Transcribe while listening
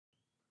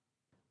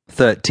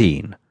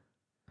13.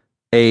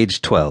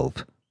 Age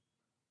 12.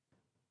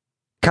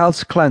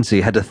 Carte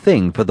Clancy had a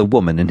thing for the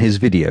woman in his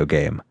video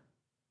game.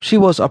 She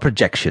was a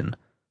projection.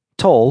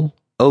 Tall,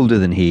 older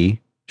than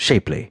he,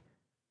 shapely.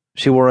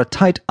 She wore a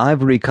tight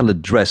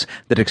ivory-colored dress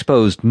that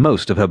exposed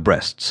most of her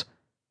breasts.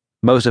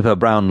 Most of her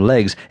brown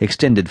legs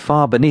extended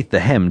far beneath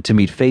the hem to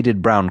meet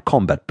faded brown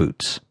combat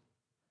boots.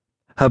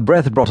 Her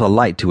breath brought a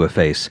light to her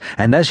face,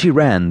 and as she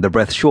ran, the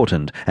breath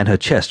shortened, and her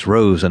chest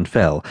rose and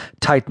fell,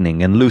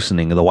 tightening and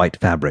loosening the white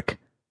fabric.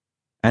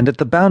 And at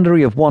the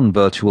boundary of one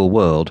virtual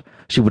world,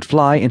 she would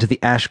fly into the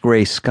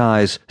ash-grey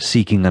skies,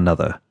 seeking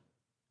another.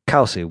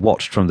 Carte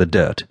watched from the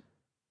dirt.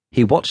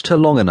 He watched her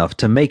long enough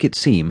to make it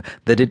seem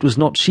that it was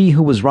not she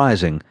who was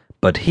rising,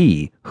 but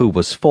he who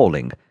was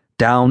falling,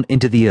 down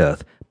into the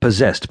earth,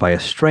 possessed by a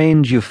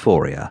strange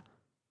euphoria.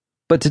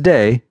 But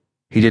today,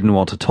 he didn't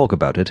want to talk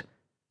about it.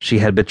 She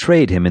had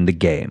betrayed him in the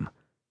game.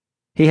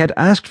 He had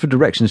asked for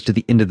directions to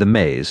the end of the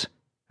maze,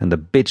 and the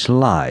bitch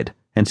lied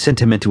and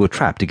sent him into a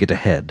trap to get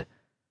ahead.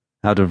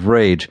 Out of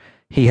rage,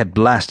 he had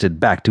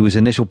blasted back to his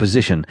initial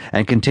position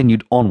and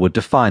continued onward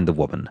to find the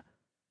woman.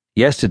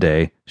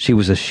 Yesterday, she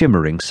was a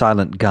shimmering,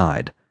 silent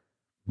guide.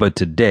 But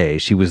today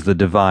she was the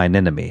divine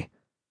enemy.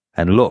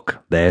 And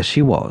look, there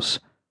she was.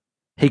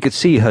 He could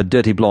see her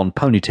dirty blonde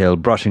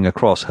ponytail brushing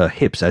across her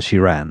hips as she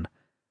ran.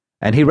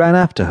 And he ran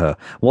after her,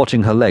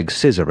 watching her legs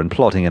scissor and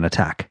plotting an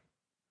attack.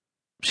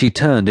 She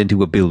turned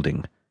into a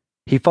building.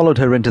 He followed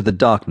her into the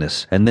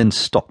darkness and then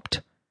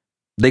stopped.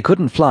 They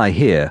couldn't fly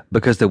here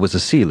because there was a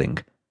ceiling.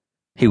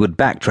 He would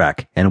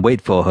backtrack and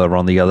wait for her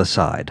on the other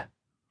side.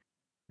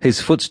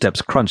 His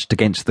footsteps crunched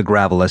against the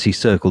gravel as he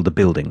circled the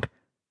building.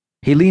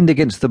 He leaned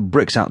against the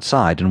bricks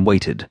outside and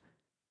waited.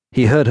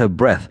 He heard her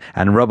breath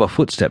and rubber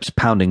footsteps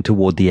pounding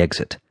toward the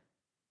exit.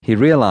 He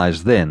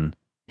realized then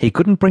he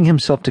couldn't bring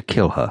himself to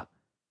kill her.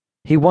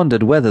 He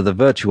wondered whether the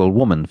virtual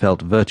woman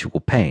felt virtual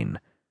pain.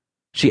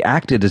 She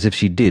acted as if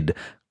she did,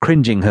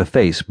 cringing her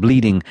face,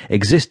 bleeding,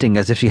 existing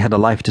as if she had a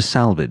life to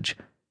salvage.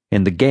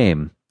 In the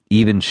game,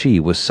 even she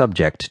was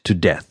subject to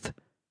death.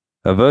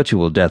 A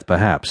virtual death,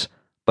 perhaps,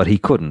 but he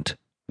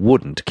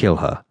wouldn't kill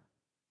her.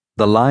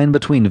 The line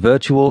between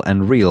virtual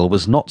and real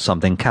was not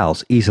something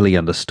Carte easily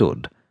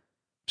understood.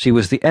 She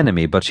was the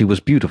enemy, but she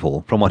was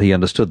beautiful, from what he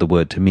understood the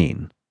word to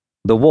mean.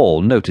 The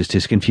wall noticed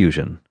his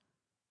confusion.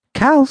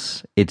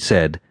 "Carte," it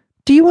said,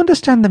 "do you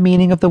understand the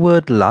meaning of the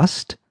word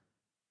lust?"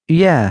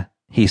 "Yeah,"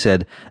 he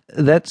said.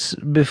 "That's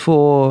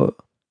before—"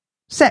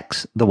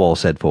 "Sex," the wall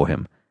said for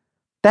him.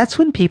 "That's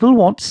when people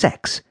want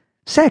sex.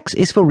 Sex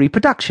is for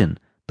reproduction,"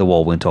 the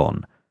wall went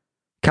on.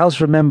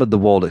 Carte remembered the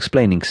wall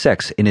explaining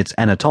sex in its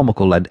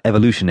anatomical and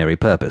evolutionary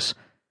purpose.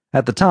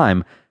 At the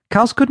time,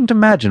 Carte couldn't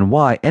imagine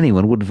why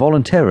anyone would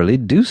voluntarily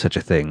do such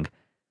a thing.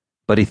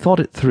 But he thought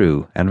it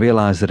through and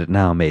realized that it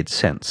now made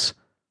sense.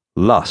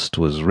 Lust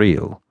was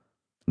real.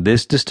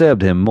 This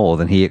disturbed him more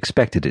than he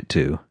expected it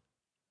to.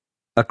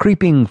 A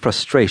creeping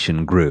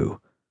frustration grew.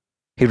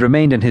 He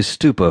remained in his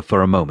stupor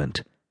for a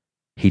moment.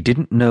 He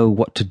didn't know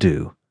what to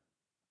do.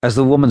 As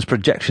the woman's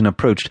projection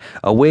approached,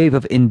 a wave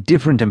of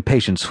indifferent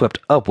impatience swept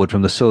upward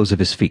from the soles of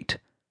his feet.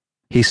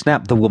 He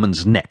snapped the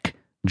woman's neck,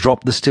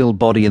 dropped the still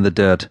body in the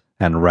dirt,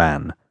 and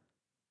ran.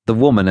 The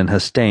woman in her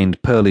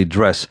stained pearly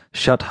dress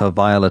shut her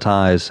violet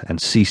eyes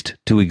and ceased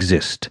to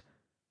exist.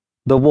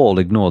 The wall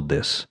ignored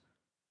this.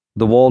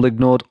 The wall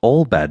ignored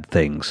all bad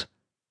things.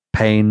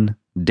 Pain,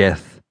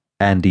 death,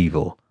 and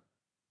evil.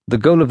 The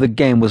goal of the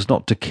game was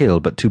not to kill,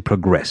 but to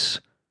progress.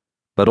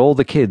 But all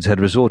the kids had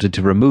resorted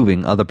to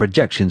removing other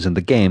projections in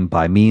the game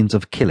by means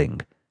of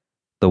killing.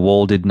 The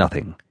wall did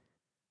nothing.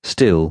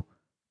 Still,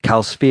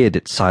 Carte feared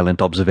its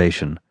silent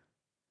observation.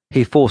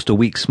 He forced a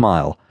weak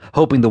smile,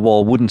 hoping the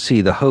wall wouldn't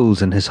see the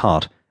holes in his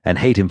heart and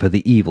hate him for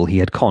the evil he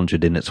had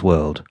conjured in its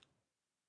world.